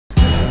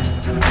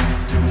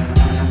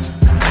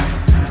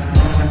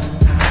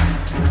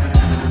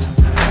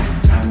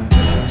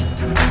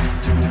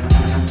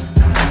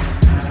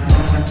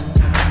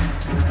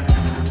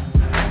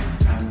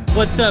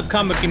What's up,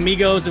 comic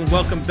amigos, and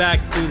welcome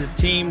back to the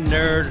Team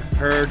Nerd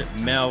Herd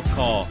Mail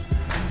Call.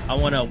 I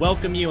want to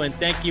welcome you and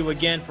thank you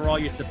again for all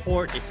your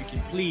support. If you can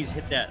please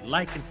hit that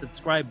like and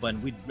subscribe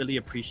button, we'd really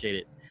appreciate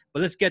it.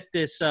 But let's get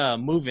this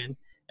moving,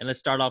 and let's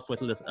start off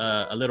with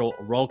a little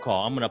roll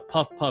call. I'm going to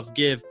puff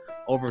give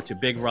over to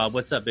Big Rob.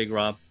 What's up, Big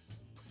Rob?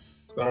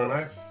 What's going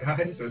on,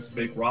 guys? It's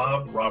Big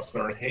Rob, Rob's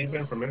Nerd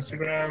Haven from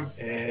Instagram,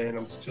 and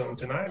I'm just chilling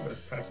tonight.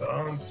 Let's pass it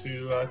on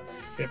to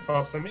Hip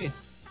Hop's and me.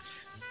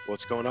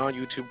 What's going on,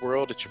 YouTube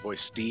world? It's your boy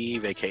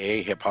Steve,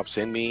 aka Hip Hop's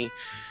in Me,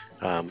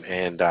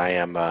 and I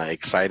am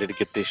excited to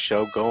get this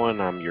show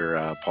going. I'm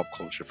your pop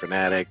culture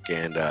fanatic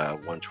and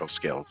 1/12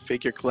 scale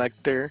figure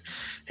collector,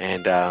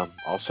 and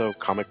also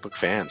comic book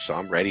fan. So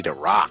I'm ready to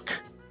rock.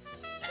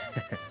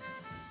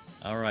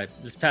 All right,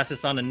 let's pass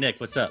this on to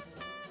Nick. What's up?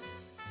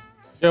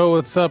 Yo,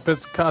 what's up?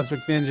 It's Cosmic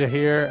Ninja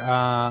here.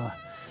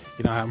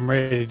 I'm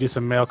ready to do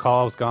some mail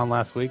call. I was gone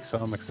last week, so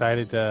I'm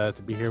excited to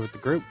be here with the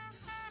group.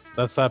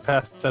 Let's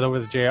pass that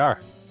over to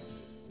JR.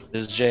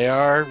 This is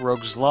JR,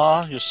 Rogue's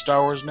Law, your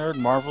Star Wars nerd,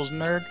 Marvel's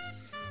nerd.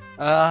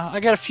 I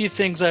got a few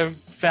things I've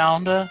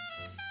found.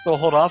 We'll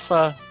hold off.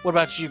 What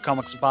about you,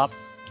 Comics and Pop?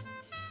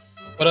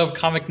 What up,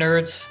 comic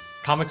nerds,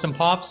 comics and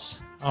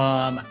pops?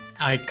 I'm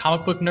a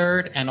comic book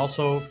nerd and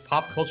also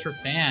pop culture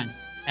fan.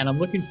 And I'm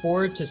looking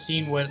forward to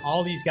seeing what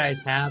all these guys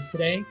have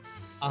today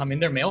in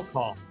their mail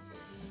call.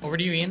 Over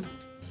to you, Ian.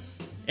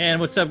 And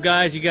what's up,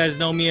 guys? You guys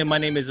know me, and my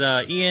name is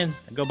Ian.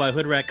 I go by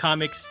Hood Rat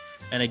Comics.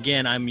 And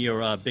again, I'm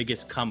your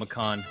biggest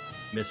Comic-Con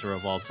misser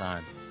of all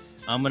time.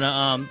 I'm going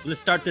to, let's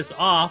start this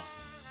off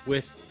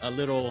with a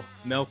little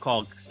mail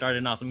call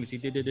starting off. Let me see.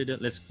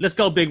 Let's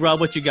go, Big Rob.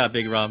 What you got,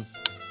 Big Rob?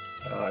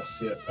 Ah,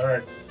 shit. All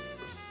right.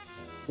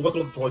 Look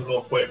at the toys real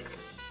quick.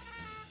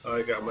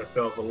 I got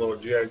myself a little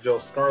G.I. Joe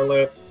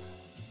Scarlet.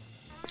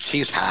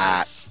 She's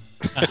hot.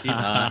 She's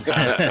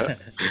hot.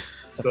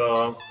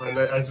 So,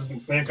 I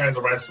just, Snake Eyes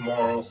arrives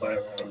tomorrow, so I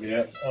haven't had them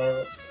yet.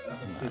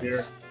 Nice.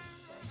 Here.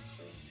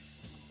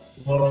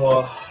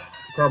 Little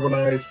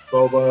carbonized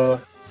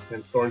Boba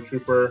and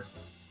Stormtrooper.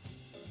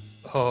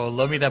 Oh,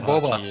 love me that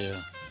boba.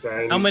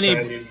 Yeah. How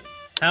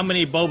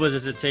many Bobas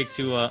does it take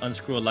to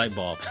unscrew a light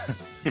bulb?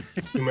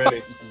 Too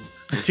many.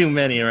 Too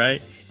many,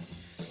 right?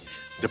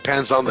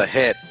 Depends on the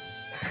hit.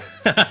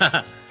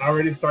 I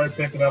already started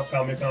picking up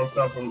Comic-Con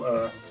stuff from,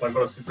 so I go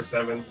to Super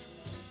 7.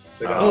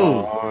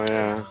 Oh,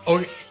 yeah.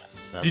 Oh,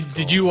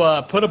 did you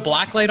put a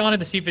black light on it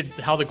to see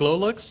how the glow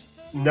looks?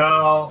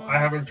 No, I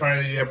haven't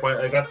tried it yet,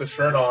 but I got the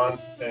shirt on,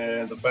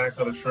 and the back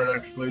of the shirt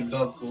actually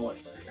does glow.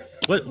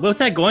 What's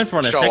that going for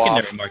on a Show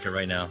secondary off. market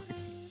right now?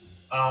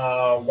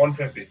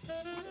 $150.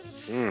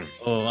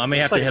 Oh, I may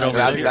have to head over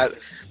there.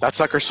 That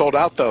sucker sold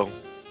out, though.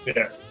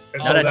 Yeah.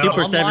 Not at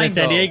Super 7 in Online,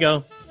 San though.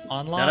 Diego.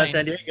 Online. Not at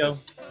San Diego.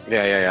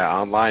 Yeah.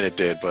 Online it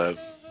did, but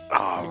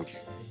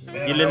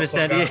You live in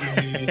San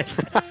Diego.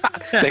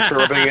 thanks for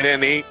rubbing it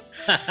in, E.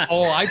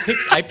 Oh, I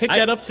picked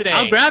that up today.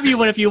 I'll grab you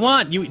one if you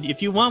want.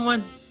 If you want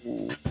one.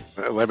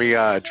 Let me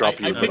drop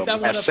you I a picked that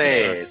little one up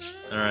today. message.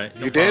 All right.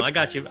 You did? I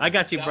got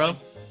you, bro.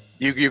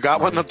 You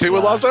got one too,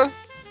 Laza?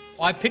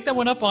 Oh, I picked that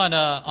one up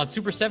on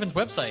Super 7's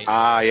website.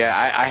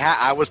 Yeah.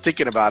 I was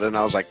thinking about it, and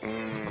I was like,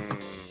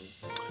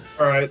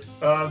 All right.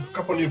 There's a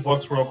couple new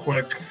books real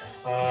quick.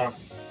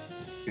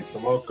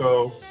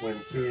 Ichimoku,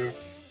 Win 2.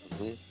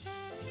 1 in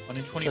Such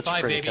a 25,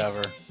 pretty baby.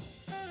 cover.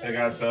 I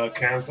got the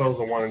Cantos,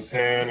 the 1 in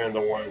 10, and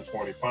the 1 in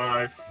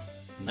 25.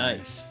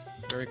 Nice.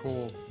 Very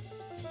cool.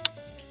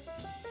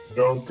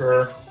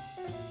 Joker.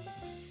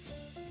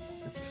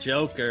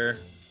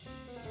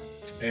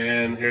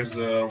 And here's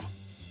the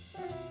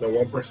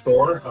one per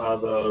store,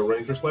 the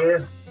Ranger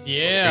Slayer.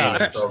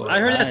 Yeah. I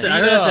heard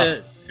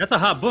that's a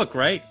hot book,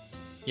 right?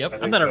 Yep.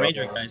 I'm not a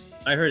Ranger, guys.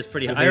 I heard it's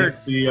pretty hot. I Here's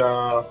heard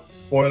the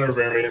spoiler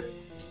variant.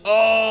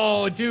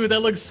 Oh, dude,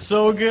 that looks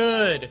so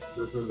good.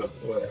 This is the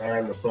hair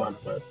in the front,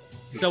 but.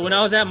 So when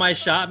I was at my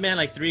shop, man,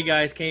 like 3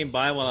 guys came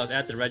by while I was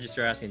at the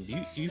register asking, do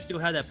you still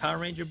have that Power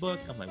Ranger book?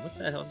 I'm like, what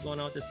the hell's going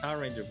on with this Power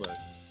Ranger book?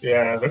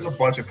 Yeah, there's a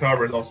bunch of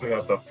covers. Also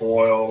got the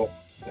foil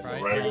and Right.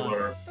 the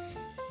regular.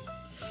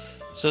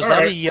 So is All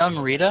that a right. young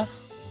Rita?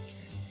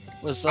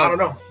 I don't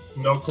know.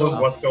 No clue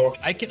what's going.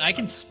 I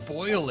can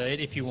spoil it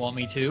if you want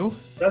me to.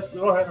 Go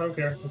ahead. I don't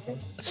care. Okay.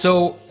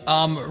 So,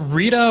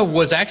 Rita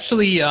was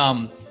actually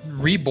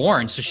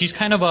reborn. So she's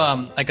kind of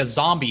like a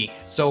zombie.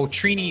 So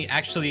Trini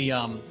actually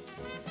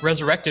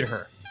resurrected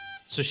her.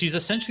 So she's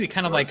essentially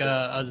kind of like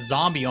a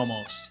zombie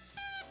almost.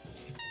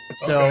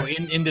 So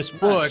Okay. in this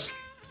book,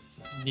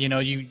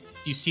 you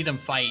see them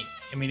fight.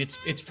 I mean,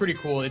 it's pretty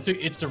cool.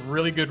 It's a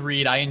really good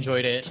read. I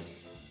enjoyed it.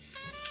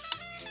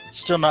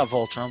 Still not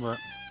Voltron, but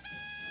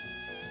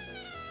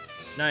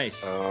Nice.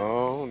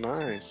 oh,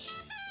 nice.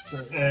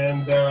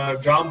 And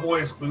John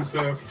Boy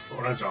exclusive,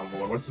 or not John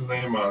Boy, what's his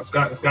name?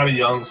 Scotty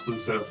Young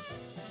exclusive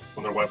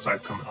on their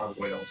website's coming on his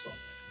way also.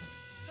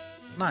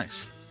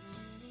 nice.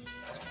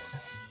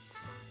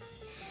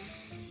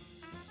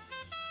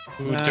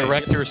 Ooh, Nice.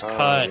 director's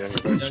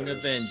cut. Young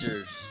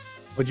Avengers.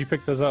 What'd you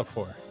pick those up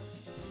for?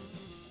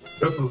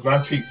 This was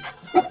not cheap.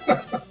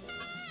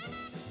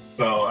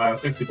 So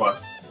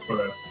 $60 for for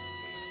this.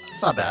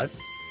 It's not bad.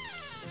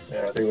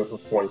 Yeah, I think this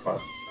was 25.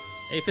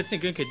 Hey, if it's in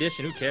good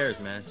condition, who cares,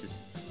 man? Just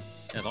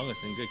as long as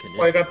it's in good condition.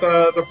 Well, I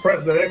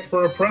got the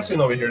expert of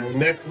pressing over here,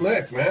 Nick,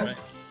 man. Right.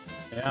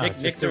 Yeah,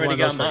 Nick's already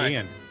got mine.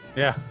 Ian.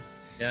 Yeah.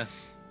 Yeah.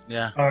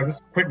 Yeah.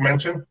 Just a quick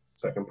mention,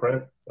 second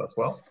print as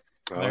well.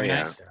 Oh Very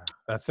yeah.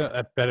 nice.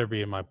 That better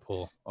be in my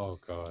pool. Oh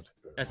God.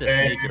 That's a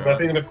And sneaker. I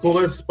think the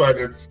coolest, but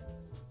it's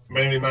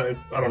maybe not.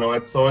 It's I don't know.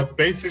 It's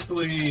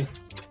basically.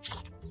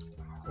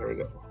 There we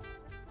go.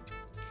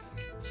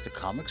 It's the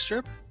comic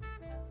strip.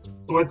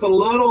 So it's a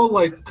little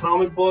like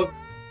comic book,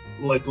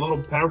 like little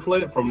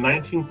pamphlet from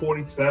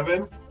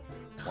 1947.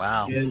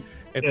 Wow. And,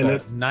 It's and a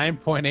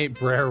 9.8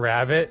 Brer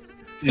Rabbit.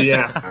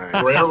 yeah,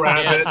 Nice. Rare Yeah,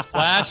 Rabbit,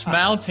 Splash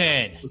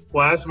Mountain. the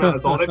Splash Mountain,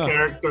 it's all the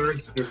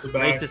characters. Here's the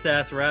back. Racist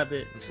ass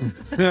rabbit.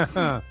 There's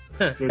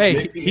Hey,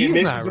 Mickey- he's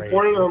Mickey's not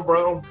supporting racist. them,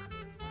 bro.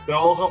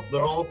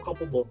 They're all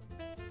culpable.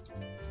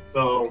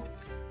 So,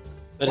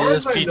 But far it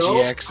is as I know,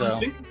 PGX, I though.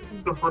 think this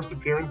is the first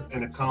appearance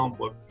in a comic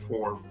book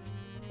form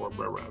for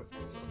Brer Rabbit.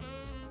 So,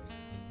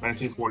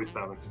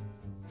 1947.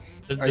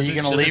 Are you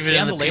going to leave it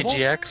in the label?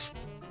 PGX?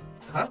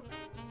 Huh?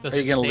 Does Are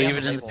you going to say leave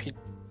on it in the label? P?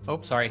 Oh,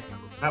 sorry.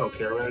 I don't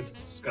care, man. It's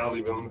just gotta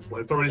leave it on the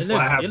slate. It's already It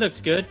slabbed.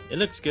 looks good. It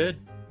looks good.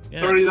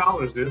 Yeah.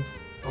 $30, dude.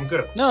 I'm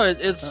good. No,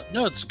 it's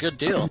a good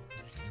deal.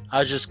 I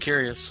was just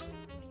curious.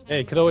 Hey,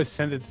 you could always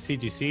send it to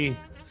CGC,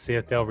 see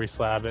if they'll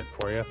reslab it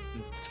for you.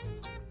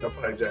 I'll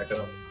probably jack it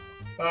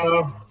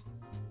up.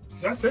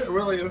 That's it,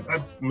 really.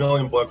 A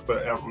million bucks,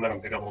 but I'm not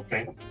gonna take up the whole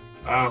thing.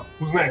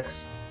 Who's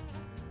next?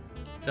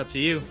 It's up to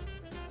you.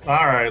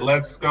 All right,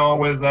 let's go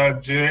with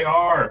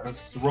JR.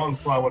 Let's run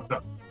squad. What's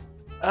up?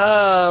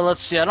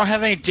 Let's see. I don't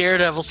have any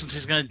Daredevil since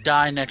he's gonna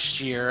die next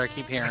year. I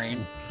keep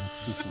hearing.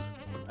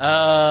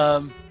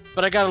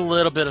 But I got a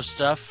little bit of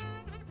stuff.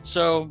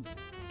 So,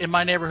 in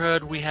my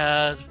neighborhood, we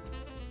had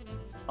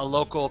a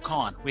local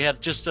con. We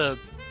had just a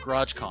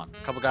garage con.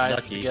 A couple guys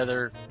put Lucky.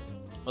 together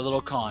a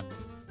little con.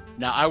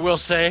 Now, I will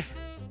say,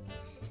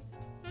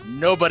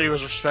 nobody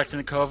was respecting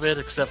the COVID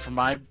except for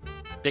my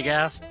big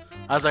ass.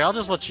 I was like, I'll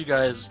just let you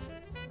guys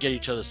get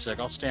each other sick.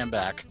 I'll stand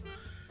back.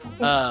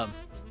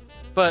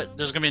 But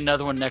there's gonna be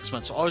another one next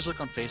month, so always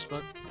look on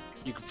Facebook.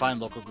 You can find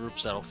local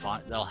groups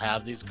that'll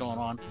have these going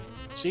on,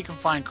 so you can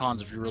find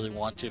cons if you really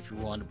want to, if you're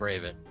willing to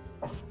brave it.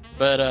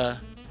 But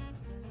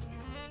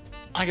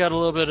I got a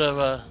little bit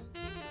of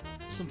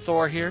some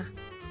Thor here.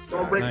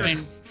 Stormbreaker. I mean,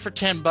 for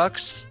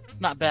 $10,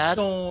 not bad.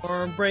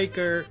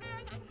 Stormbreaker.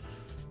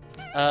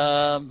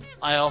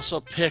 I also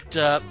picked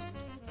up.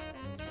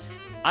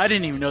 I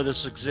didn't even know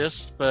this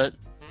exists, but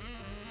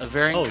a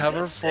variant Oh,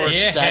 cover that's for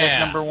sick. Static Yeah.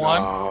 number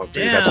one. Oh,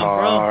 dude, Damn, that's bro.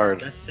 hard.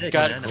 That's sick,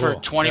 Got man. it for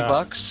Cool.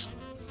 $20.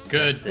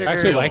 Good. That's sick. I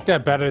actually Cool. like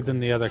that better than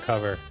the other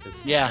cover.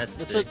 Yeah,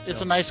 That's it's sick, it's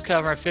though. a nice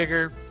cover. I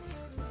figure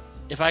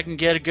if I can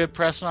get a good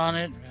press on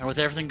it, and with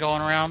everything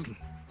going around,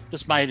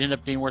 this might end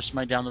up being worth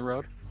somebody down the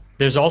road.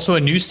 There's also a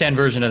newsstand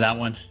version of that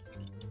one.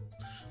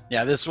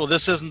 Yeah, this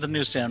isn't the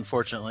newsstand,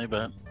 unfortunately,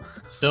 but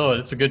Still,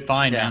 it's a good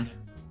find, Yeah. man.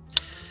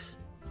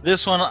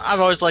 this one I've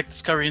always liked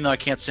this cover, even though I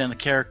can't stand the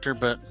character.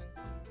 But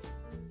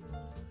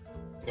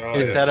Oh,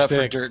 Pick yeah. that up for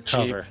Sick dirt cheap.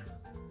 cover.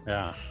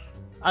 Yeah.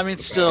 I mean,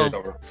 It's a still good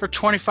cover. for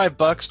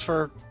 $25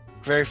 for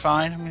very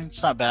fine. I mean,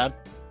 it's not bad.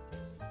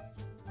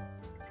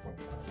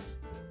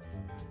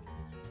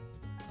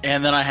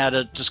 And then I had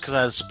to just because I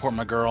had to support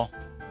my girl.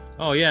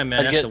 Oh yeah, man,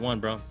 I that's get- the one,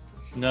 bro.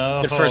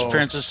 No. The first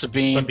appearance of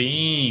Sabine.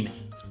 Sabine.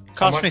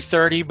 Cost How me much?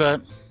 30,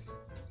 but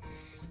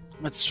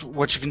that's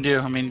what you can do.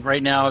 I mean,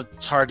 right now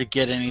it's hard to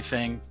get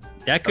anything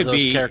That of could those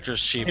be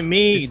characters cheap. to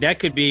me. That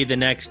could be the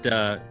next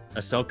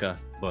Ahsoka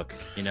book.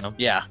 You know,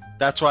 Yeah,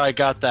 that's why I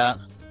got that.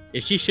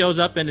 if she shows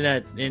up in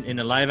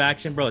a live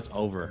action, bro, it's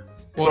over.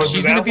 Well, So is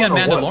she's it gonna that be on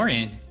one or what?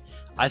 Mandalorian.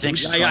 I think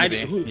she's I- going I-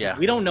 to be. Yeah.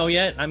 We don't know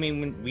yet. I mean,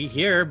 when we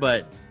hear,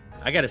 but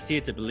I got to see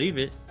it to believe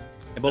it.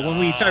 But when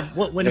we start,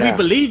 when Yeah. we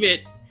believe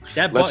it,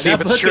 that book, Let's see if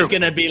that it's book true. is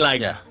gonna be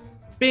like, Yeah.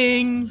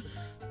 bing.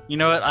 You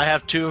know what? I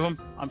have two of them.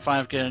 I'm fine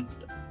with getting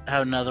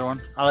have another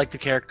one. I like the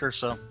character,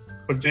 so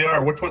But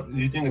JR, which one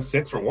do you think is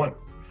 6 or 1?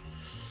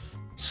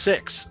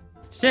 6.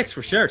 6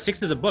 for sure.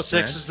 6 is the book. 6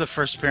 man. is the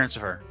first appearance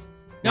of her.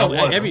 No, Not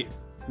one, every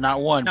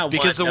Not one. Not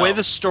because one, the way no.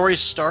 the story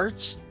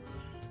starts,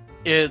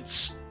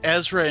 it's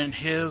Ezra and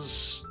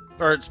his,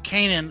 or it's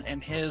Kanan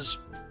and his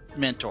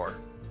mentor.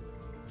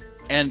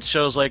 And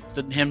shows like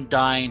him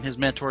dying, his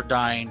mentor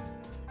dying.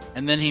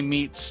 And then he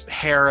meets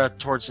Hera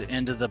towards the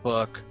end of the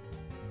book.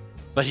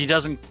 But he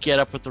doesn't get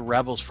up with the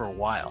rebels for a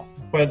while.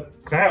 But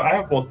 'cause I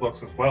have both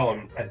books as well,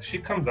 and she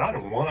comes out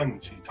in one,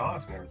 and she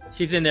talks and everything.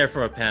 she's in there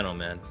for a panel,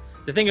 man.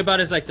 The thing about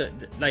it is like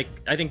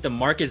I think the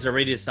market's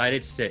already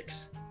decided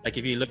 6. Like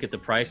if you look at the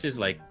prices,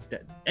 like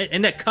that,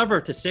 and that cover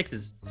to 6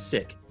 is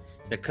sick.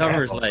 The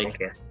cover's I don't like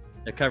care.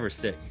 the cover's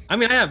sick. I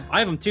mean, I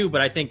have them too,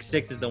 but I think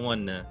 6 is the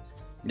one.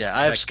 Yeah,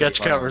 I have sketch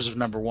Spectacle. covers of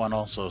number 1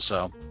 also,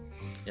 so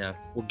Yeah.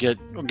 we'll get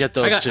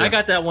those two. I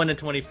got that one in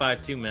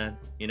 25 too, man.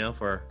 You know,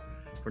 for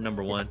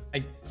number 1.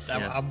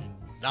 Yeah.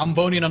 I'm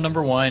voting on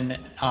number 1.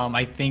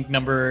 I think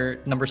number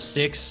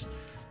 6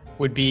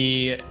 would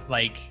be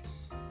like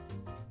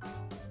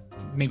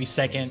maybe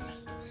second.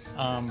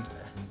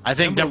 I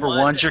think Number number one-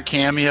 one's your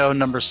cameo.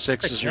 Number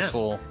 6 Like is your that.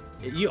 full.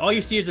 All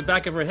you see is the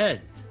back of her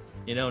head.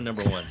 You know,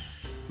 number one.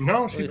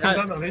 No, she comes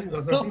out.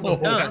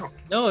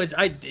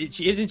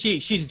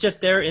 She's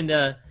just there in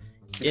the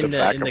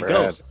back of her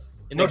ghost.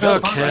 In the No, ghost.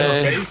 she's behind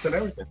Okay. her face and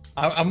everything.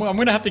 I'm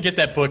gonna have to get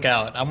that book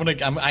out.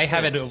 I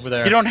have it over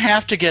there. You don't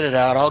have to get it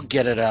out. I'll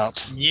get it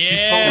out. Yeah.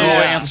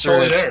 She's totally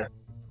answer it. there.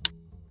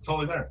 It's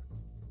totally there.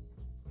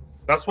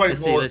 That's why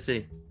Let's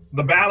see.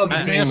 the battle I-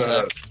 between Yes,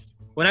 sir.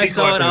 When I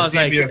saw it, I was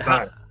like,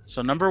 CBSI.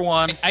 So number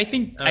 1. I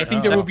think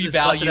there will be just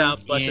bust value.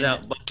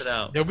 Bust it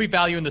out. There will be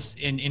value in this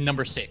in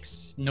number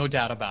 6, no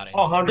doubt about it.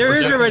 Oh, 100%. There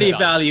is already value.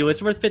 value.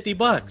 It's worth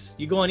 $50.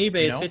 You go on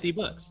eBay, No. it's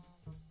 $50.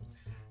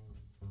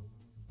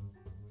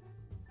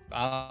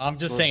 I'm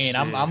just Let's saying. see.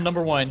 I'm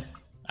number 1.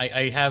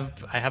 I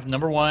have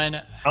number 1.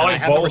 and I like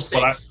have number both,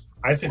 but 6.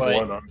 I think but-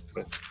 one,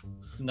 honestly.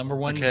 Number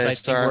 1 is Okay, I think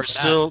Star. where it's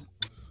at. Still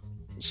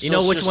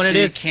know which just one it see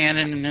is?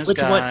 Cannon and his Which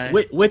guy.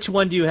 one? Which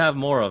one do you have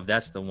more of?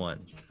 That's the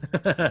one.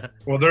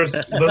 Well, there's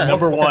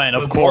Number one,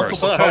 of course.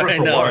 multiple covers I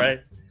for know, one. right?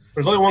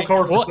 There's only one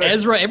cover for Well, 6.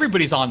 Ezra,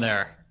 everybody's on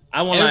there.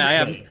 I won't lie.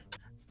 Everybody.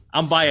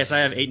 I'm biased. I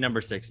have 8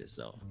 number 6s.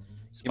 So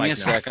Give me a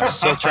Spike sec. I'm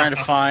still trying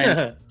to find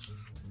number.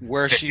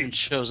 where she even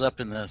shows up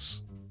in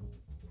this.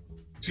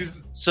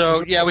 She's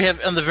So yeah, we have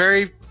on the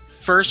very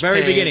first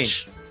Very page, beginning.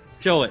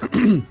 Show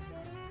it.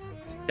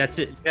 That's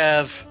it. We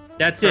have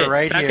That's Her it.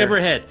 right Back here. of her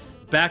head.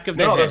 Back of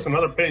the no. head. There's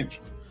another page.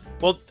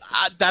 well,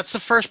 that's the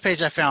first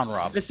page I found,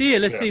 Rob. Let's see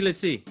it. Let's Yeah. see. Let's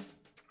see.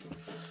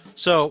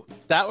 So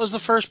that was the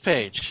first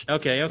page.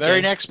 Okay. Okay. Very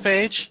next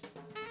page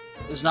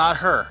is not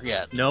her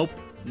yet. Nope.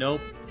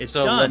 It's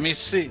So done. let me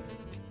see.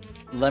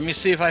 Let me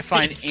see if I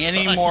find It's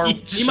any done. more.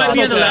 You might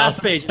be on the Settle last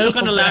down. page. Look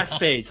on the Settle last down.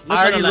 page. Look I on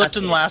already the looked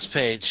in the page. last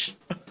page,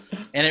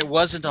 and it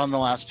wasn't on the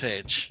last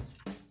page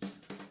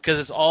because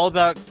it's all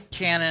about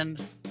Cannon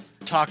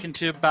talking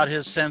to about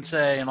his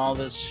sensei and all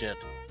this shit.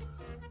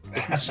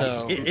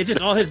 So It's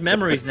just all his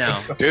memories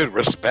now. Dude,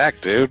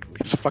 respect, dude.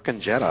 He's a fucking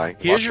Jedi.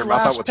 here's Wash your mouth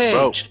out last with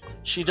soap. page.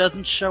 She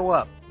doesn't show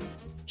up.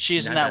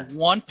 She's in that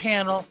one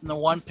panel in the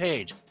one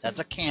page. That's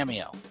a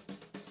cameo.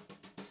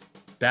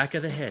 Back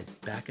of the head.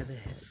 Back of the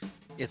head.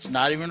 It's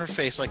not even her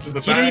face like you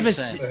The She didn't even.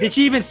 saying. Did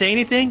she even say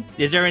anything?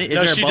 Is there any? Is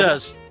No, there a she bubble?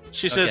 does.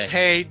 She says, Okay.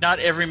 "Hey, not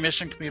every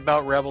mission can be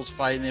about rebels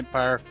fighting the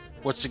Empire.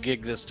 What's the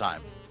gig this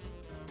time?"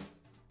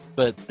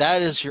 But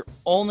that is your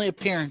only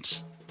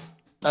appearance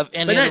of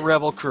any But of that- the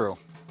rebel crew.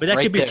 But that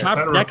Right could be there.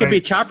 Chopper. That could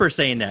be Chopper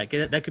saying that.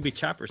 That could be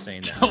Chopper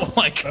saying that. Oh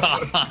my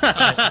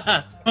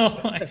god. Oh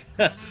my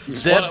god.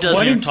 Zeb doesn't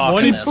one even in, talk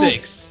one in in this.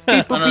 6.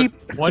 Oh, no,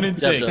 1 in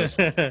Zeb 6.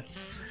 does.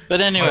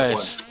 But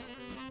anyways,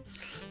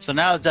 so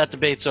now that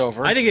debate's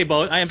over, I think they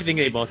both. I am thinking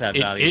they both have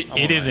value. It, I won't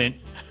it lie. isn't.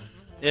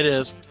 it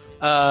is.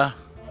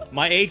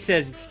 My 8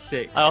 says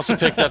 6. I also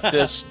picked up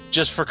this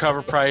just for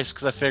cover price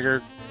because I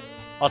figured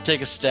I'll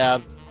take a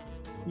stab.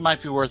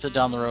 Might be worth it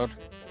down the road.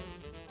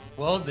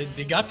 Well, they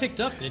got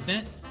picked up, didn't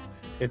it?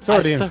 It's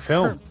already in I've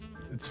film. heard-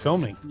 It's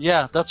filming.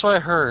 Yeah, that's what I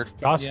heard.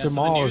 Josh Yeah, so the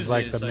Jamal news is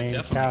like is, the like, main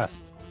definitely-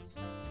 cast.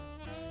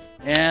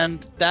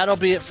 And that'll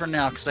be it for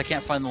now because I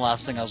can't find the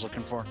last thing I was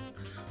looking for.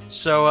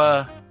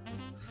 So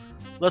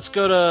let's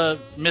go to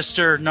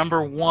Mr.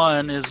 Number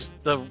 1 is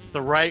the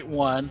right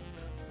one.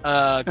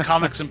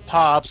 Comics and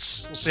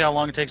Pops. We'll see how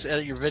long it takes to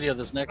edit your video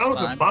this next How does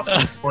time. the pop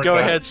support Go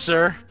that? ahead,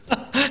 sir.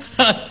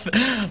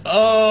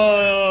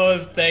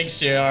 Oh, thanks,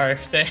 JR.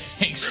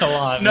 Thanks a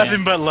lot, man.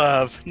 Nothing but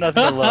love.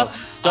 Nothing but love.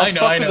 Don't I know,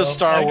 fuck I with the know,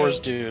 Star I know. Wars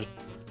dude.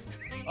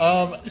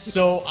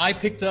 So I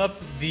picked up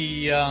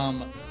the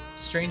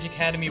Strange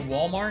Academy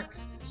Walmart.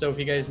 So if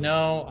you guys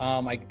know,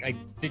 I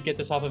did get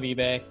this off of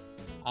eBay,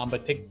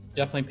 but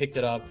definitely picked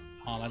it up.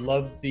 I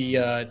love the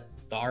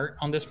art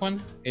on this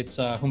one. It's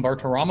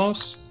Humberto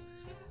Ramos,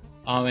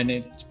 and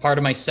it's part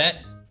of my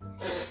set,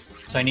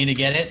 so I need to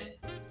get it.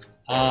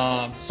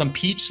 Some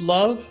Peach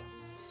Love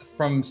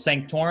from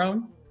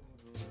Sanctorum,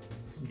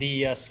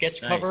 the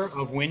sketch cover Nice.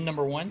 of Win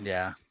number 1.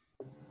 Yeah.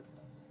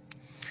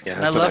 Yeah, And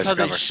I that's a love nice how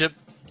cover. they ship.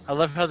 I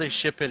love how they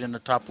ship it in a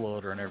top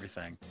loader and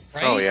everything.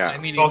 Right? Oh, yeah. I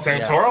mean, Oh,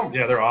 Santorum?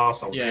 Yeah, they're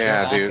awesome. Yeah.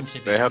 Yeah, awesome dude.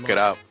 shipping. They hook it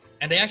up.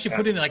 and they actually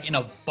put it like in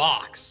a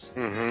box.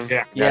 Mm-hmm.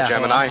 Yeah. Yeah.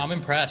 Gemini. I'm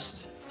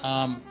impressed.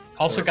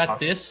 Also They're got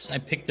awesome. this. I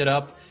picked it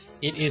up.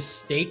 It is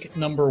Steak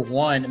number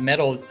 1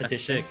 metal That's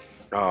edition sick.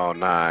 Oh,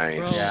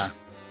 nice.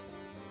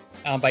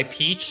 Yeah. by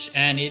Peach,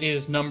 and it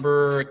is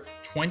number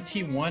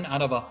 21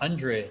 out of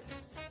 100.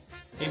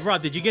 Hey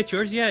Rob, did you get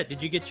yours yet?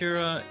 Did you get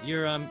your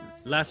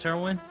last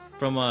heroine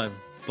from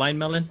Blind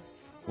Melon?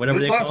 Whatever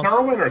This they last call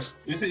it? heroine, or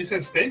you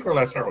said steak or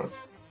last heroine?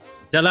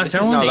 That last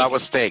This is heroine? No, Steak. that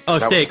was steak. Oh,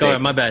 That was steak. All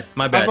right, my bad.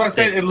 My bad. That's why I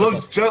say Steak. it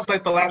looks just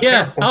like the last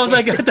Yeah, heroine. I was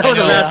like, that was I the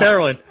know. last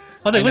heroine.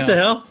 I was like, I what the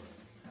know. hell?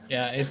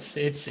 Yeah, it's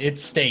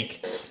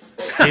Steak.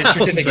 His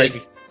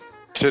certificate.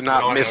 To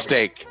not Oh,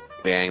 mistake.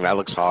 Dang, that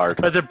looks hard.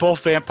 But they're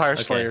both vampire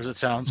Okay. slayers, it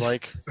sounds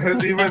like.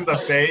 Even the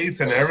face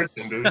and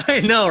everything, dude. I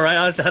know, right?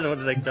 I thought it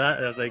was like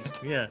that. I was like,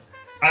 yeah.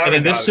 And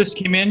then this just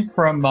came in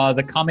from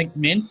the Comic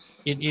Mint.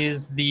 It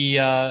is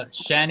the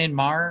Shannon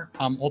Marr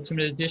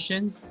Ultimate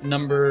Edition,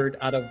 numbered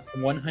out of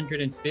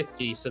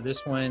 150. So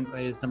this one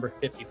is number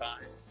 55.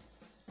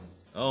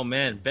 Oh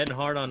man, betting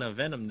hard on a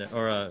Venom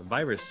or a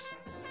Virus.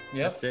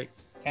 Yep. That's sick.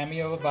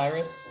 Cameo of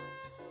Virus.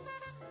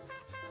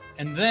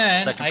 And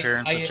then Second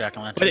appearance of Jack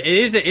o' But Lantern. it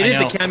is a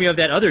know. cameo of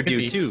that other Could dude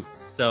be. too.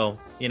 So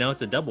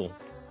it's a double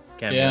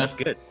cameo. Yeah. That's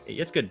good.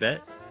 It's good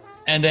bet.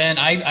 And then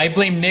I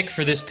blame Nick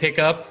for this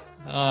pickup.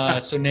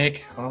 So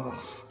Nick. Don't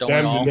we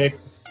Damn you, all? Nick.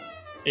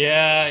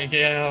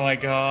 Yeah. Oh my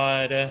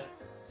God.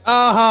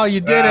 Oh,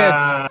 you did it!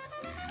 Ah,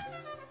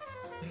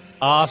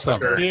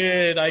 Awesome. sucker.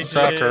 I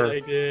Sucker.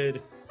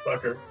 did.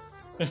 Fucker.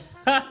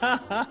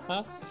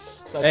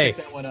 So I Hey. picked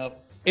that one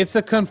up. It's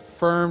a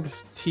confirmed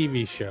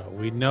TV show.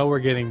 We know we're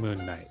getting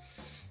Moon Knight.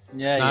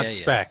 Not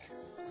spec.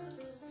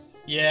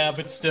 Yeah,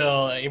 but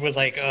still, it was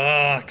like,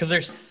 because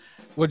there's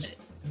What'd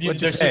you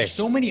pay? there's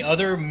so many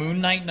other Moon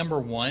Knight number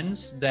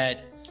ones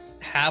that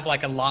have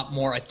like a lot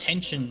more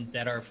attention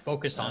that are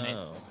focused on it.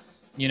 Oh.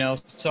 You know,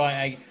 so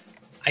I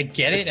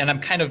get it, and I'm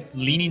kind of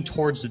leaning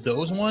towards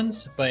those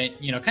ones. But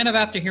kind of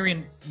after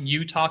hearing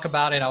you talk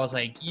about it, I was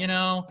like,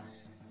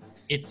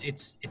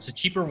 it's a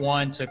cheaper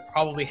one, so it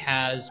probably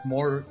has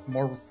more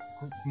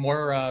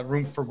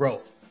room for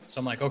growth. So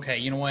I'm like, okay,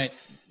 you know what?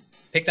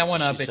 Pick that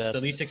one up. She It's said. the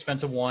least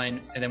expensive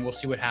one, and then we'll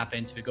see what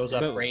happens. If it goes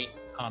up, But- great.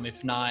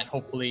 If not,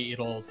 hopefully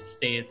it'll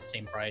stay at the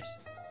same price.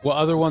 What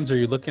other ones are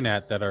you looking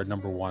at that are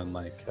number one?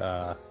 Like,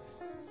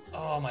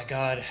 Oh my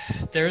God,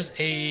 there's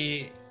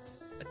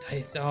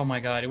oh my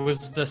God, it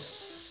was the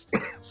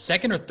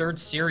second or third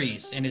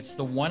series, and it's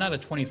the 1 out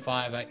of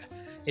 25.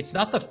 It's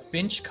not the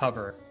Finch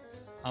cover,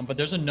 but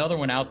there's another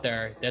one out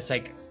there that's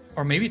like,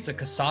 or maybe it's a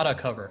Casada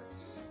cover,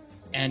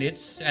 and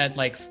it's at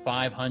like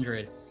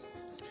 500.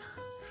 there's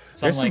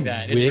Something some like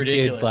that. It's wicked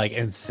ridiculous. like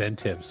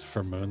incentives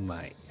for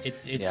Moonlight.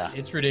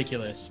 It's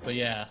ridiculous, but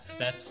yeah,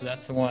 that's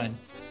the one.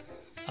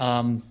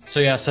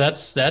 So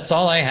that's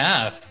all I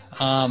have.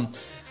 I'm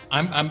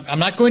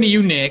not going to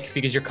you, Nick,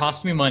 because you're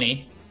costing me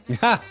money.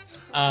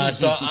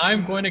 So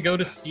I'm going to go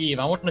to Steve.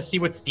 I want to see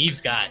what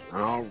Steve's got.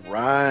 All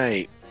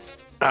right.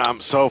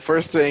 So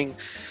first thing,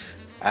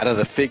 out of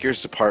the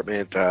figures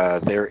department,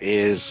 there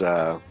is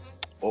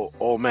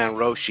old man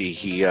Roshi.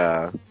 He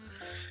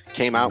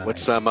came out with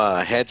some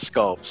head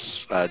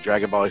sculpts,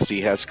 Dragon Ball Z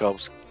head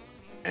sculpts,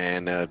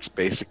 and it's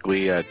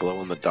basically glow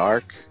in the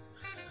dark.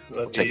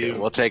 We'll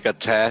take a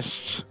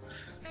test.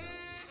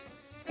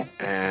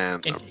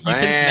 And And you said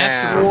Master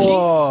bam! Roshi?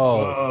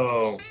 Whoa!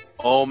 Oh,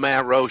 Old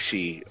man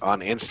Roshi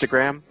on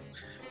Instagram.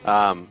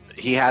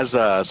 He has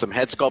some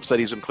head sculpts that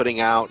he's been putting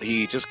out.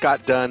 He just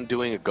got done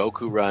doing a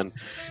Goku run.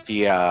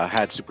 He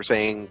had Super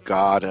Saiyan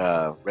God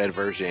red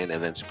version,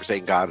 and then Super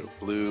Saiyan God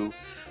blue.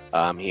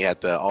 He had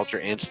the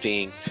Ultra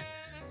Instinct,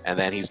 and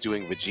then he's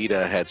doing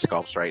Vegeta head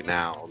sculpts right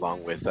now,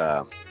 along with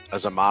a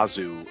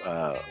Zamasu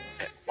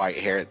white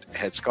hair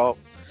head sculpt.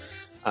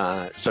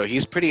 So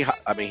he's pretty.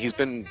 He's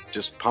been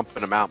just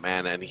pumping them out,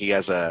 man, and he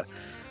has a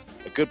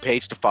good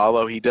page to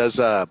follow. He does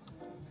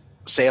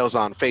sales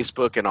on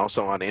Facebook and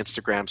also on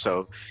Instagram.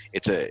 So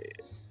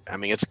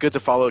it's good to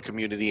follow a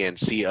community and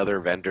see other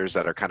vendors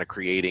that are kind of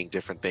creating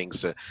different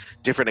things,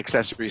 different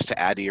accessories to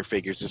add to your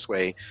figures. This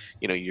way,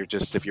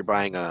 if you're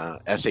buying a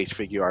SH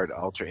Figure Art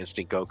Ultra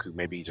Instinct Goku,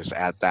 maybe you just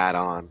add that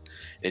on.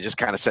 It just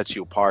kind of sets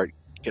you apart.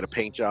 Get a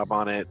paint job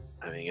on it.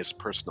 It's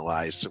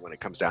personalized. So when it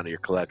comes down to your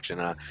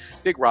collection,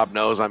 Big Rob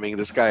knows.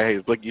 This guy,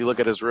 you look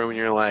at his room and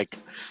you're like,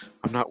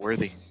 I'm not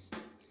worthy.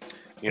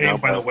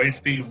 by the way,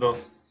 Steve,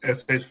 those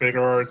SH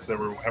Figure Arts that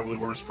we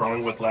were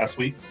strong with last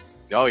week.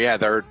 Oh yeah,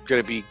 they're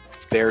gonna be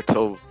there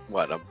till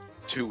what,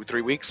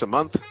 2-3 weeks, a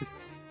month?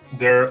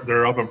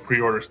 They're up in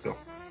pre-order still.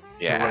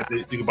 Yeah,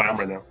 You can buy them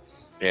right now.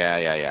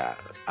 yeah.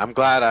 I'm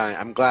glad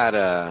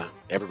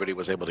everybody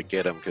was able to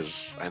get them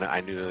because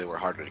I knew they were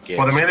harder to get.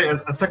 Well, they made it.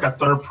 It's like a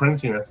third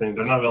printing. I think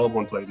they're not available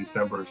until like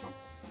December or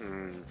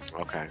something.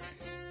 Okay,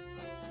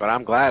 but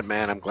I'm glad,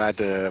 man. I'm glad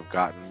to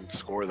have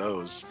score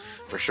those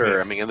for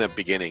sure. Yeah. In the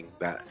beginning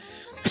that.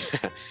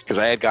 Because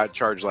I had got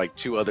charged like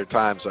 2 other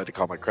times, so I had to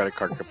call my credit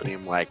card company.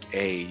 I'm like,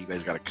 hey, you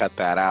guys got to cut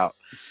that out.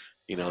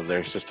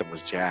 Their system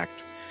was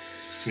jacked.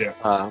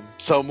 Yeah.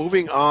 So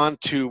moving on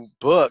to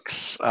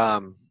books,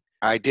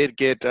 I did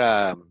get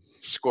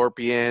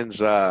Scorpion's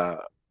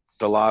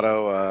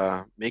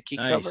Delato Mickey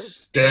cover.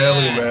 Nice.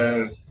 Jelly, Yes.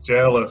 man.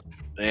 Jealous.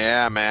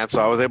 Yeah, man.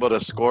 So I was able to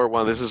score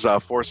one. This is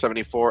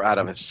 474 out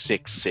of a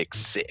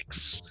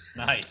 666.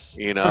 Nice.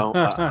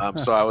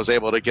 So I was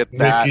able to get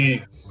that.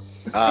 Mickey.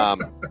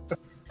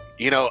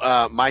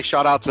 My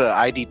shout out to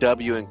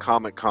IDW and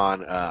Comic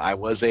Con. I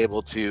was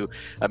able to,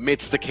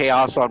 amidst the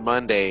chaos on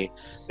Monday,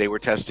 they were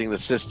testing the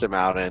system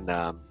out, and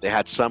they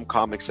had some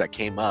comics that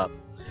came up,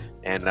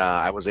 and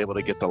I was able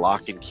to get the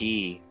lock and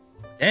key.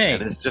 Dang.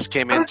 And this just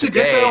came How in did you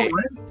get that today.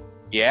 already?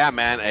 Yeah,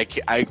 man.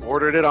 I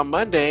ordered it on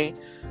Monday,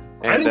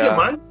 I and didn't get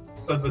mine.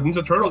 The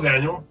Ninja Turtles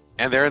annual.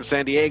 and they're in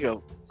San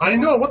Diego. I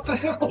know. What the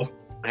hell?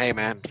 Hey,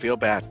 man, feel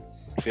bad.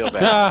 This is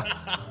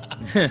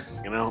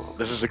You know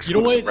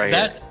exclusive what? right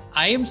here.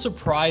 I am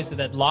surprised at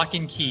that Lock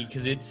and Key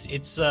because it's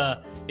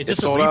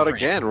just sold out reprint.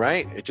 again,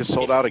 right? It just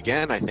sold out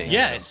again, I think.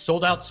 Yeah, it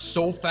sold out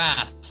so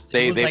fast.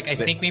 It was I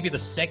think maybe the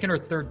second or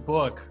third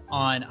book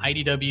on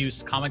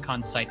IDW's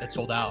Comic-Con site that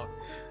sold out.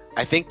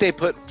 I think they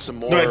put some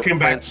more. No, it came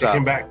back. prints It up.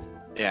 came back.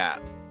 Yeah,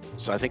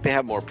 so I think they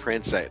have more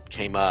prints that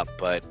came up,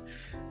 but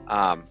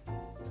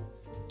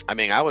I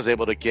mean, I was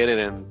able to get it,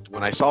 and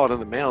when I saw it in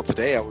the mail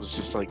today, I was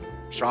just like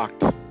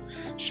shocked,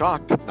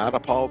 not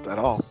appalled at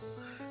all,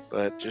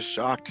 but just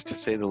shocked to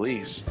say the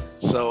least.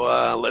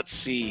 So let's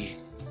see.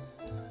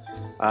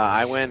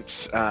 I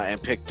went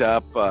and picked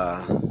up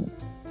a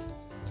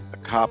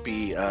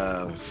copy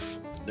of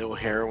No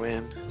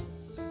Heroine,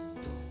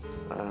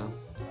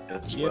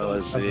 as well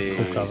as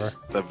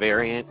the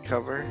variant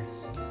cover.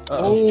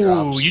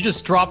 Oh, you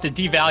just dropped it,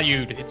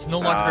 devalued. It's no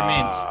longer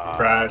mint.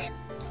 Crash.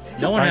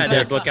 No one had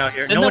that book out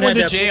here. Send No that one one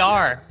had to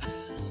that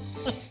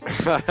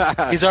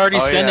JR. He's already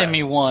sending yeah.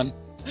 me one.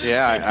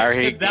 Yeah, I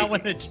already. that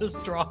one that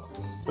just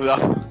dropped.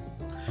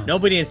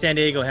 Nobody in San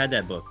Diego had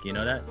that book. You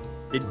know that?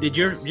 Did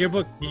your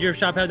book? Did your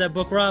shop have that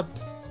book, Rob?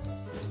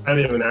 I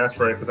didn't even ask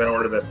for it because I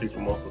ordered that piece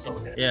from multiple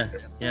songs. Yeah.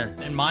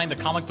 And mine, the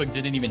comic book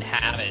didn't even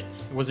have it.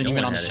 It wasn't No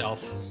even one on the had it.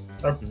 shelf.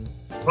 I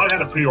probably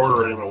had to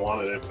pre-order it if I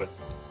wanted it, but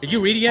Did you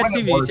read it yet,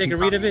 Steve? Did you take a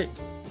read of it?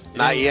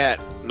 Not yet.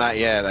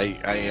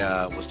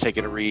 I was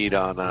taking a read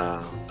on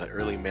the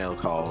early mail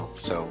call,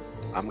 so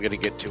I'm gonna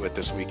get to it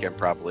this weekend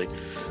probably.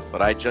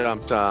 But I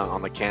jumped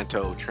on the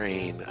Kanto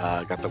train,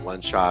 got the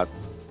one shot,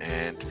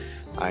 and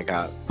I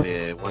got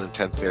the 1 in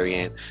 10th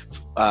variant.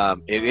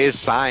 It is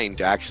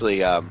signed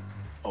actually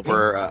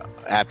over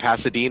at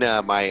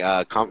Pasadena.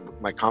 My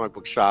comic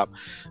book shop,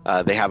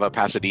 they have a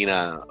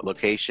Pasadena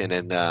location,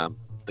 and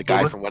the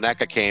guy from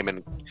Winnetka came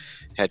and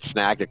had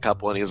snagged a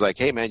couple, and he was like,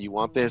 "Hey man, you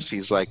want this?"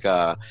 He's like,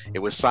 "It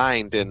was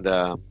signed," and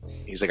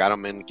he's like, "I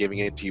don't mind giving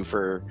it to you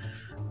for,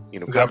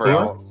 cover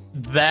out."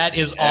 That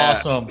is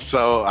awesome.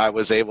 So I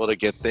was able to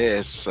get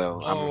this,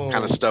 so I'm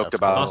kind of stoked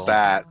about awesome.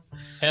 that.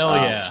 Hell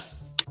yeah.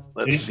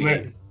 Let's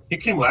see. He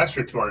came last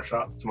year to our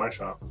shop, to my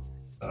shop.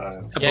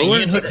 Yeah,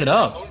 Ian hooked it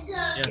up.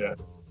 Yeah.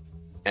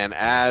 And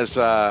as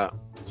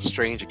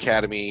Strange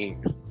Academy,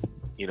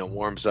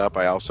 warms up,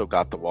 I also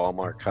got the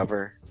Walmart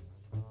cover.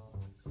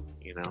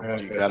 You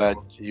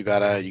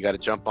gotta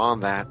jump on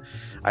that.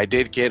 I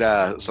did get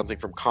something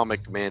from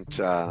Comic Mint.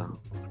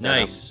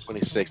 Nice.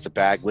 26 to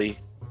Bagley.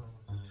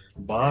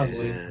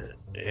 Bagley.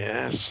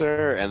 Yes,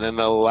 sir. And then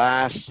the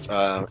last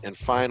and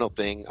final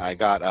thing I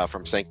got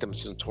from Sanctum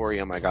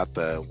Centurium, I got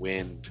the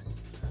Wind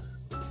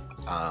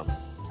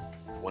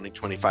 1 in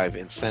 25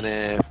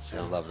 incentive. I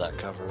love that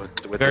cover.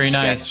 With Very the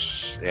nice.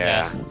 sketch.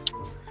 Yeah.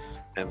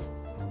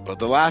 But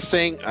the last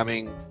thing, I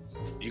mean,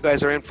 you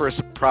guys are in for a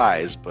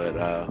surprise, but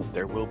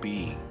there will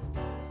be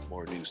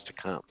more news to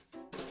come.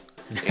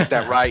 Ain't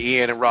that right,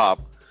 Ian and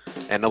Rob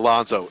and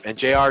Alonzo and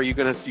JR? You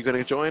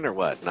gonna join or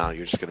what? No,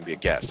 you're just gonna be a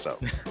guest. So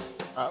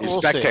you're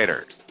a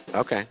spectator. See.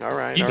 Okay, all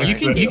right.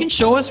 You can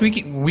show us. We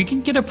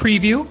can get a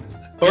preview.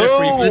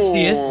 Let's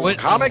see it.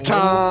 Comic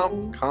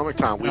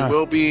Tom. We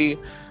will be.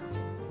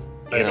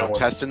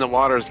 Testing the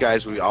waters,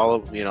 guys. We all,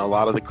 a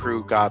lot of the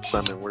crew got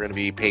some, and we're gonna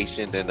be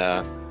patient and,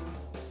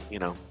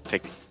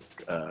 take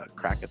a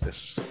crack at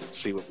this,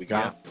 see what we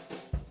got.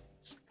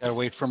 Gotta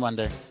wait for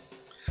Monday.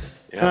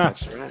 Yeah,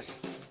 that's right.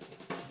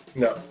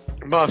 No.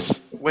 Must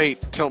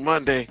wait till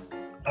Monday.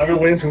 I've been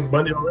waiting since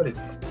Monday already.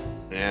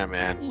 Yeah,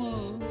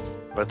 man.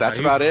 But that's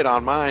about it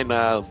on mine.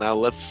 Now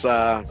let's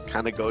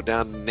kind of go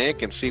down to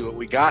Nick and see what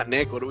we got.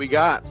 Nick, what do we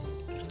got?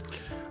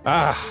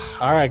 All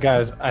right,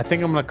 guys. I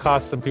think I'm gonna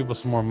cost some people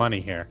some more money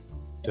here.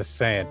 Just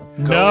saying.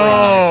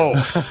 No.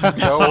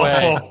 Go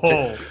away.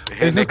 Hey,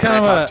 This Nick, is kind can I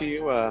of talk to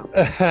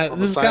you,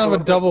 this is kind of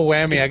a double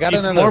whammy. I got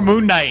It's another. more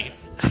Moon Knight.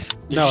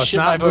 No, it's Shit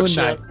my not Moon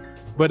bookshelf. Knight,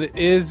 but it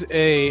is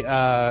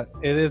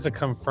a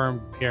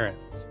confirmed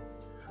appearance.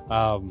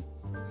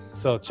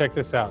 So check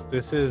this out.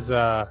 This is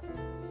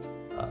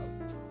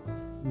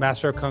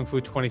Master of Kung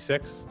Fu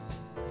 26.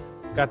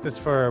 Got this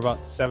for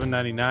about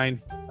 $7.99.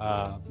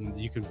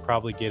 You can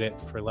probably get it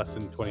for less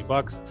than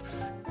 $20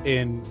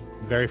 in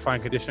very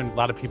fine condition. A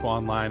lot of people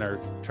online are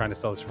trying to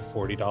sell this for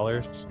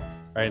 $40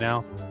 right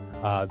now.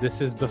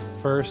 This is the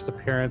first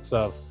appearance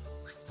of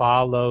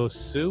Fa Lo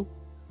Su,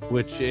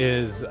 which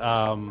is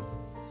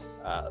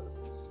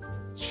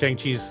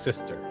Shang-Chi's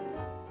sister.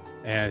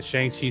 And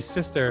Shang-Chi's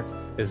sister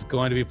is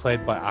going to be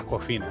played by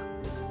Aquafina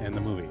in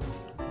the movie.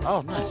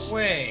 Oh, nice.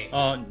 Way.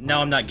 Oh,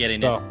 now I'm not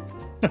getting it.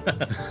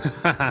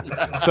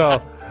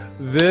 So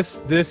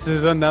this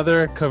is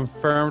another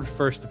confirmed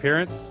first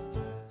appearance.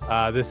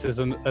 This is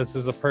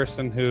a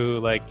person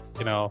who, I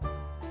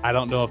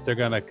don't know if they're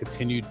gonna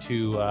continue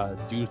to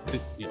do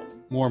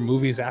more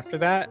movies after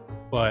that,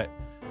 but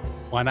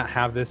why not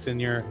have this in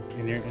your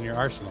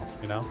arsenal,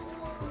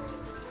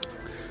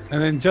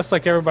 And then just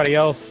like everybody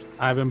else,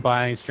 I've been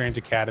buying Strange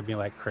Academy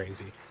like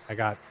crazy. I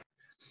got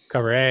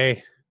cover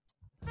A.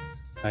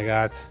 I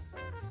got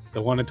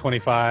the 1 in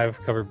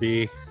 25 cover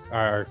B,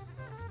 or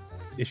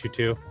issue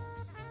 2.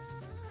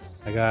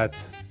 I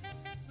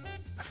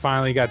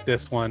finally got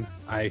this one.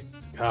 I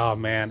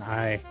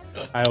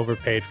I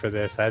overpaid for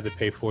this. I had to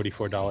pay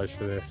 $44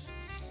 for this.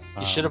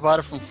 You should have bought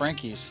it from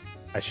Frankie's.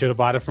 I should have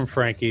bought it from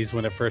Frankie's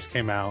when it first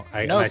came out.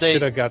 I they-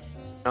 should have got.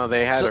 No,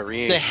 they had So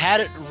it they had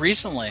it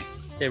recently.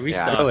 They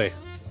restocked. Really?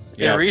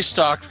 Yeah. They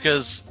restocked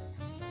because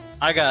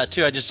I got it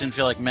too. I just didn't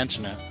feel like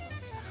mentioning it.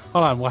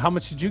 Hold on. Well, how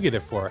much did you get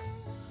it for?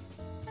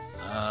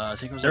 I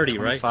think it was 30, like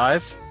right?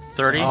 25,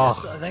 30,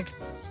 Oh. I think.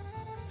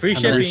 Free And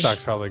the shipping.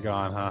 restock's probably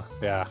gone, huh?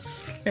 Yeah.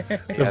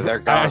 Yeah, they're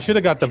I gone. should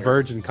have got the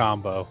Virgin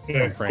combo.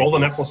 Yeah, from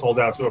Golden Frankie's. Apple sold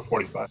out to a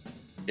 45.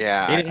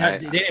 Yeah, They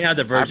didn't have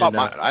the I Virgin. bought though.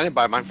 mine. I didn't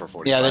buy mine for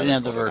 40. Yeah, they didn't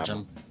have the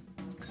Virgin.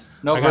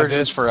 No I got Virgins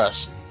this. for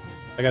us.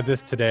 I got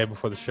this today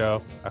before the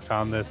show. I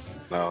found this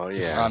Oh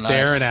yeah. Oh, nice.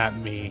 staring at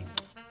me.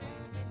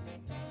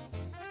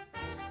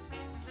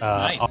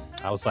 Nice.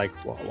 I was like,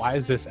 well, why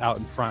is this out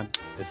in front?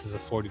 This is a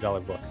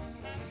 $40 book.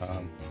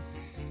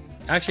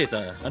 Actually, it's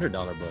a $100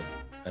 book,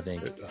 I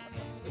think.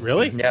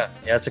 Really? Yeah,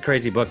 it's a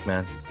crazy book,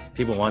 man.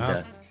 People want Wow.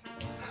 that.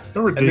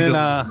 They're ridiculous.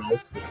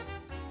 then,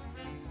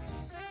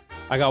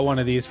 I got one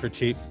of these for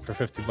cheap for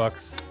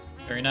 $50.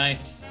 Very nice.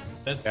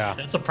 That's Yeah.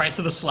 that's the price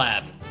of the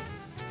slab.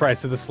 It's the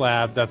price of the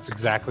slab. That's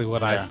exactly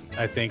what Yeah.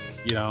 I think,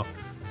 you know.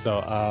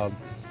 So,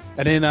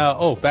 and then,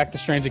 back to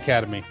Strange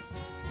Academy.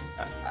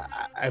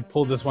 I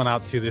pulled this one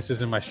out too. This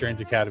is in my Strange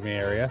Academy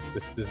area.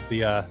 This is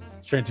the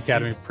Strange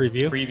Academy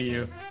preview.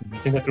 Preview. I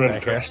think I threw it in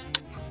the trash.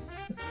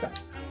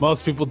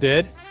 Most people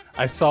did.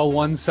 I saw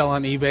one sell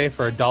on eBay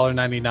for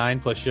 $1.99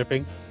 plus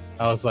shipping.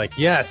 I was like,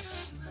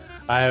 yes,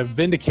 I have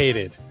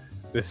vindicated.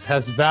 This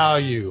has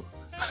value.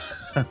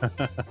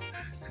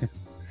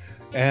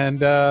 And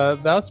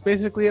that's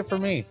basically it for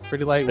me.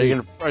 Pretty Are lightweight.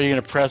 you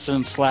gonna press it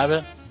and slab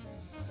it?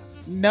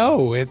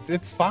 No,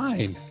 it's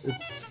fine.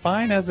 It's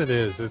fine as it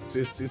is.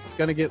 It's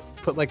gonna get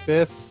put like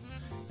this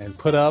and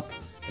put up,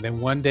 and then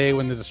one day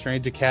when there's a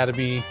Strange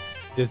Academy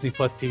Disney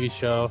Plus TV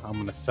show, I'm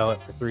gonna sell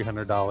it for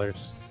 $300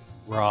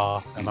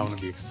 raw, and I'm gonna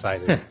be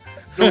excited.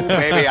 Ooh,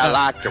 baby, I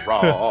like it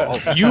raw.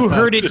 You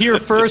heard it here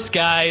first,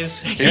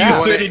 guys. You doing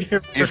heard it. it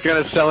here He's first.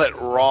 gonna sell it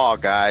raw,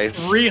 guys.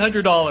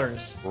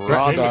 $300. Raw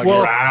Right. dog.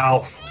 Well-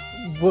 Ralph.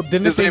 Well,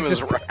 didn't His they name is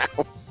just,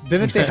 Ralph.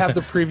 didn't they have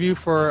the preview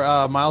for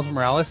Miles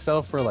Morales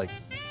sell for like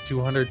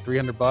 $200,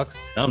 $300?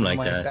 Something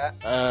like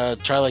that.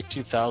 Try like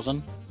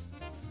 2,000.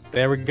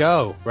 There we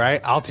go.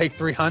 Right, I'll take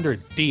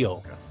 300.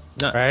 Deal.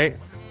 No. Right.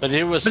 But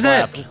it was Was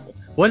that- slapped.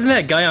 Wasn't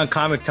that guy on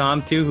Comic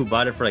Tom too who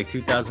bought it for like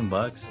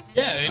 $2,000?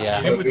 Yeah,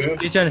 Yeah. it was.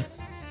 He's trying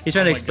to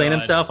Oh my explain God.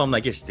 himself. I'm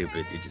like, you're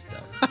stupid. You just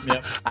don't.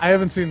 Yep. I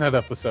haven't seen that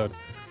episode.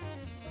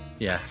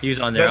 Yeah, he was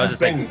on there. I was That's just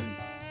the like, thing.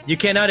 you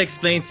cannot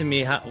explain to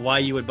me why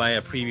you would buy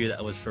a preview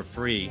that was for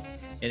free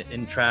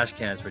in trash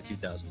cans for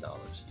 $2,000.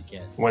 You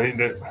can't. When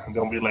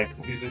they'll be like,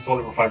 they sold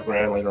it for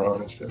 $5,000 later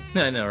on and shit.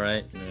 I know,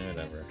 right? Yeah,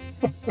 whatever.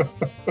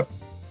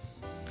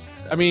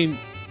 I mean,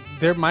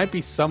 there might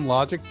be some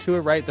logic to it,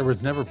 right? There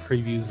was never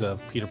previews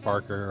of Peter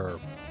Parker or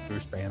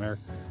Bruce Banner,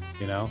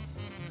 you know.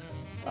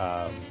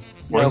 Was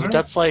No, there? but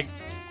that's like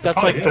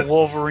probably the is.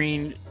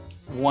 Wolverine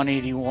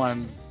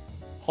 181,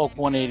 Hulk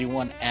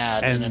 181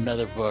 ad in And-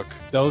 another book.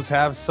 Those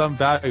have some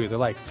value. They're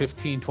like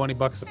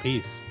 $15-20 a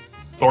piece.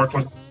 Thor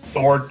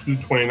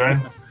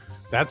 229.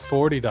 That's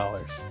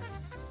 $40.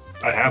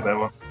 I have that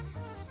one.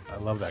 I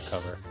love that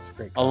cover. It's a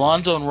great cover.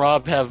 Alonzo and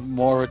Rob have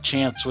more of a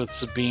chance with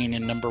Sabine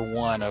in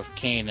 #1 of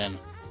Kanan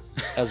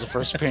as a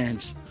first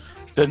appearance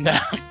than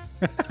that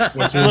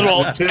Which is, little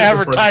which is the first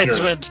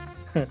advertisement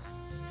year.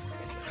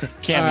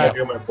 cameo. I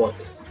have my book.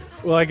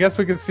 Well, I guess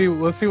we can see.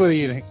 Let's see what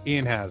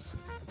Ian has.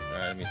 All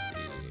right, let me see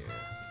here.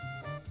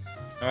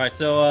 All right,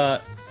 so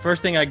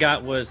first thing I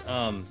got was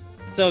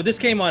so this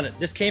came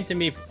to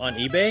me on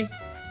eBay.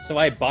 So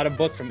I bought a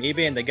book from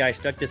eBay, and the guy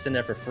stuck this in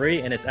there for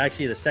free, and it's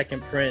actually the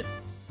second print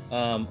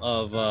of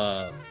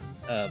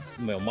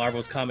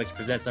Marvel's Comics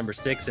Presents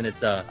 #6, and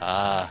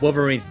it's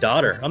Wolverine's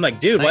daughter. I'm like,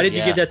 dude, why Nice, did you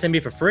yeah. give that to me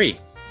for free?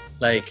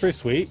 Like, It's pretty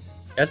sweet.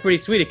 that's pretty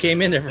sweet. It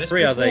came in there for That's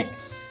free. I was pretty like,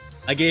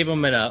 I gave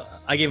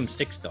him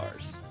 6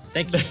 stars.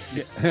 Thank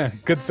you.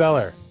 Good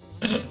seller.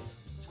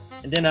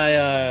 And then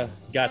I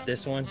got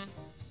this one,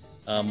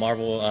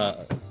 Marvel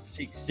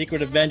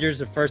Secret Avengers,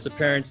 the first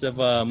appearance of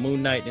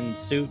Moon Knight in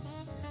suit.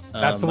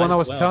 That's the might one I as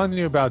was well. telling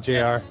you about,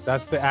 Jr.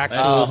 That's the actual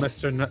Oh.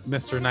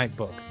 Mr. Knight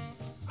book.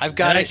 I've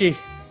Got got it. actually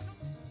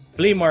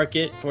flea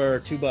market for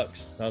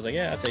 $2. I was like,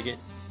 yeah, I'll take it.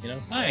 You know,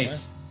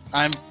 Nice.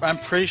 I'm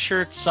pretty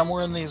sure it's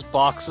somewhere in these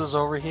boxes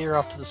over here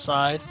off to the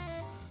side.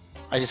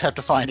 I just have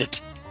to find it.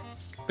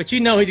 But you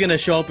know he's gonna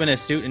show up in a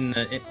suit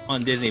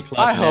on Disney Plus.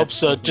 I and hope that-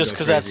 so, it's gonna just go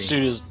because that crazy.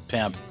 suit is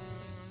pimp.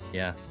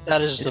 Yeah,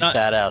 That is just It's a not-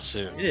 badass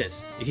suit. it is.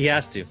 He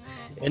has to.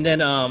 And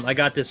then I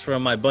got this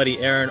from my buddy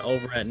Aaron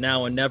over at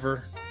Now and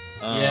Never.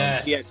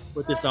 Yes. He had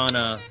put this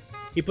on.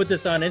 He put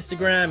this on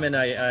Instagram, and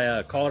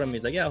I called him.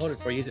 He's like, "Yeah, hold it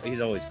for you."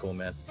 He's always cool,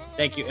 man.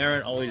 Thank you,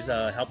 Aaron. Always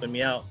helping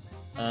me out.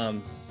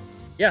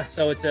 Yeah.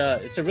 So it's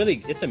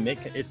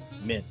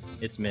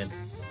mint.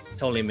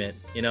 Totally mint.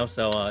 You know.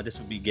 So this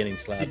will be getting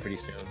slabbed pretty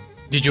soon.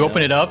 Did you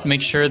open it up?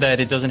 Make sure that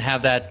it doesn't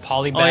have that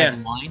polybag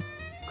yeah. line.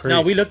 No,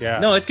 we Crease, look. yeah.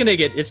 No, it's gonna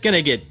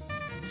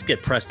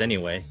get pressed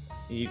anyway.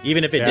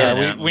 Even if it Yeah, didn't.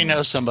 Yeah, happen. we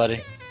know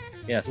somebody.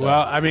 Yeah. So,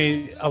 Well, I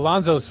mean,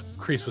 Alonso's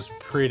crease was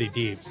pretty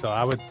deep, so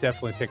I would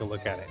definitely take a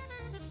look at it.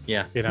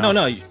 yeah. You know?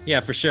 No, yeah,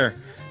 for sure.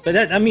 But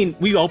that, I mean,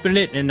 we opened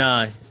it, and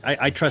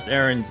I trust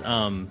Aaron's.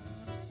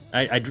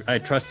 I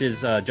trust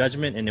his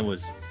judgment, and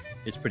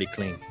it's pretty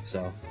clean.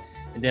 So,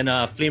 and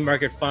then flea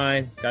market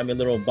find got me a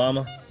little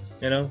Obama.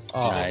 You know.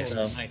 Oh, Nice.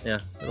 So, Nice. yeah.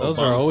 those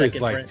Obama are always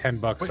second like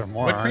print. $10 or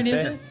more, What aren't print they?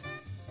 is it?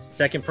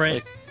 Second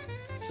print.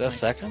 Is that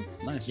second?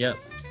 Nice. Yep.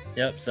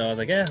 So I was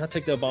like, yeah, I'll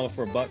take the Obama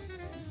for $1.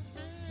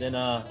 Then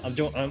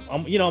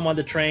I'm on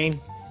the train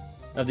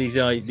of these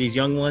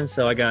young ones.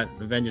 So I got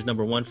Avengers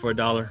 #1 for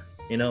 $1.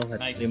 You know, at the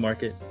Nice. flea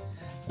market.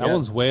 That Yeah.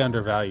 one's way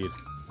undervalued.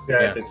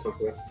 Yeah, Yeah. I think so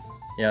too.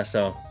 Yeah,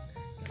 so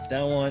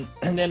that one,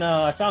 and then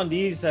I found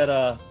these at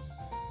a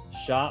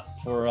shop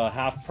for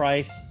half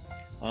price.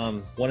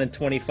 1 in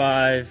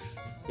 25.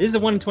 This is the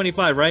 1 in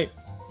 25, right?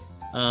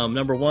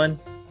 #1.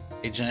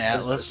 Agent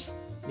Atlas.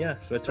 Yeah,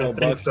 so think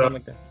 $12, so. something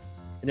like that.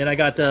 And then I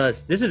got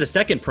this is a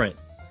second print,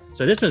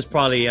 so this one's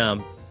probably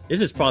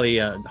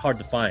hard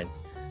to find.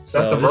 So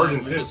That's the this is-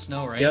 version too.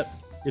 Snow, right? Yep,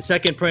 the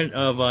second print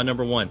of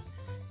 #1,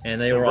 and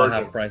they In were all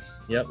virgin. half price.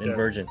 Yep, in Yeah.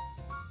 virgin.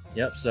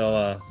 Yep.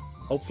 So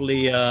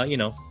hopefully,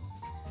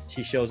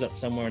 she shows up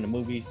somewhere in the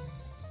movies.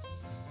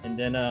 And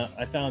then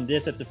I found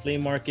this at the flea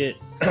market.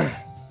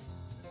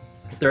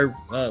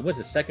 What's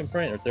it? Second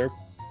print or third?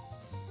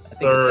 I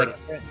think Third. it's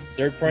second print.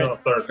 Third print. No,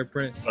 third. Third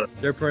print. Third.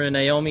 Third print of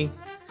Naomi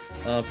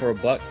for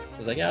 $1. I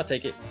was like, yeah, I'll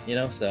take it. You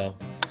know. So,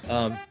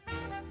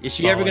 is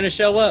she ever Solid. gonna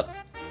show up?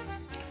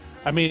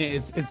 I mean,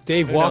 it's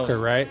Dave Who Walker,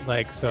 knows? right?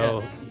 Like,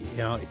 so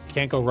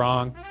can't go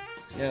wrong.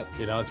 Yep.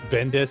 It's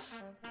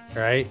Bendis,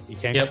 right? You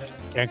Yep.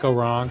 can't go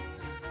wrong.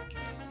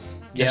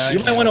 Yeah, You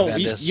Yeah, might want to.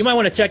 Bendis. You might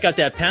want to check out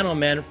that panel,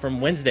 man, from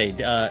Wednesday.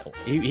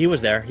 He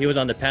was there. He was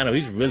on the panel.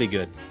 He's really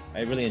good.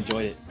 I really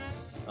enjoyed it.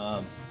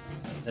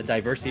 The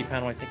diversity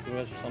panel, I think it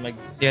was, or something like.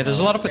 Yeah, there's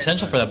a lot of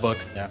potential for that book.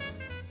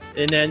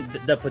 And then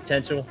the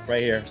potential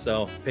right here.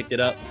 So picked it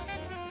up.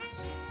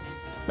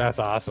 That's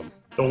awesome.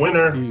 The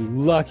winner. You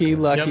lucky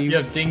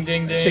Yep, ding,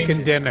 ding, ding.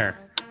 chicken dinner.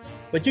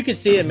 But you can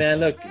see it, man.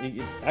 Look,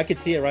 I could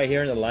see it right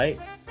here in the light.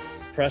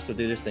 Press will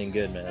do this thing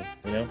good, man.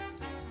 You know,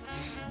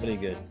 really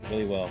good,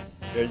 really well.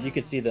 There, you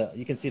can see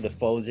the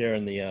folds here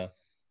in the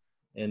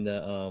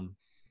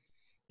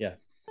yeah.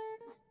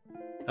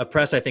 A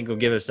press, I think, will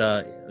give us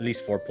at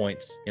least 4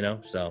 points. You know,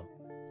 so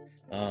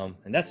and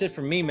that's it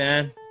for me,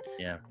 man.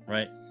 Yeah,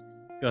 right.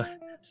 Good.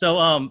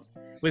 So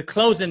with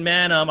closing,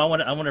 man, I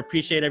want to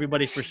appreciate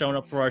everybody for showing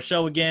up for our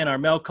show again, our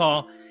mail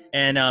call.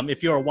 And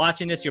if you're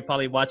watching this, you're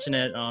probably watching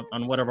it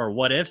on one of our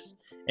what ifs.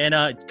 And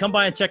come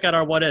by and check out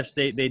our what ifs.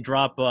 They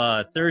drop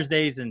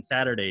Thursdays and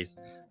Saturdays.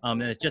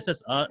 And it's just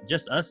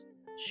us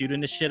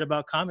shooting the shit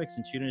about comics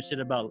and shooting the shit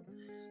about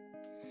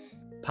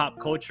pop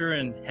culture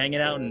and hanging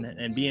out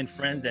and being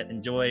friends that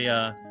enjoy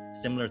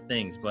similar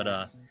things.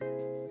 But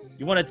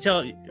you want to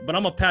tell? But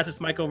I'm gonna pass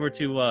this mic over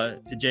to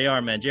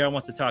JR, man. JR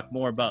wants to talk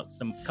more about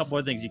couple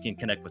of things you can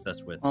connect with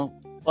us with. Well,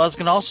 I was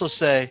going to also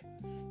say,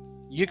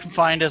 you can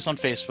find us on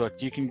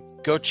Facebook. You can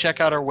go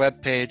check out our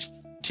webpage,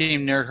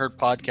 Team Nerd Herd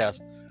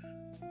Podcast.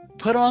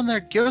 Put on there,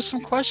 give us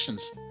some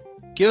questions.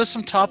 Give us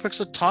some topics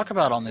to talk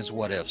about on these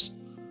what ifs.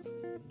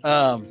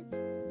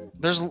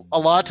 There's a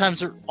lot of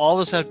times that all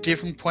of us have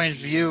different points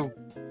of view.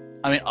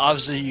 I mean,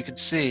 obviously you can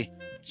see.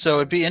 So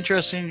it'd be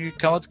interesting if you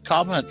come with a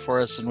comment for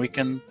us and we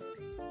can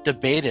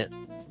debate it.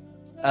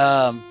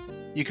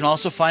 You can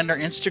also find our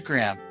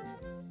Instagram,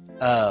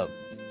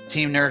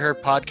 Team Nerd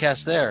Herd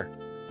Podcast there.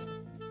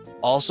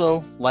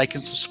 Also, like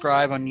and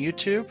subscribe on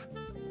YouTube.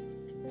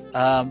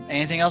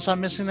 Anything else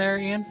I'm missing there,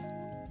 Ian?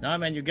 No,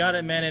 man, you got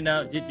it, man.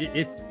 And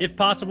if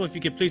possible, if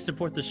you could please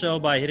support the show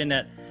by hitting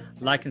that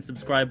like and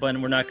subscribe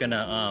button. We're not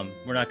gonna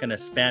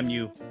spam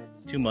you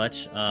too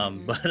much,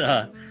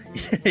 but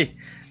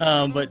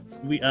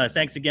we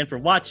thanks again for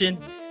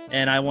watching.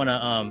 And I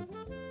wanna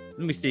let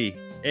me see.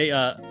 Hey,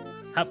 how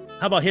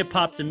about hip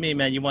hop to me,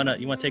 man? You wanna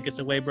take us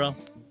away, bro?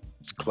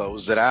 Let's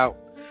close it out.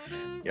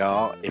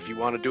 Y'all, if you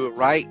want to do it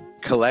right,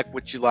 collect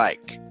what you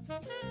like.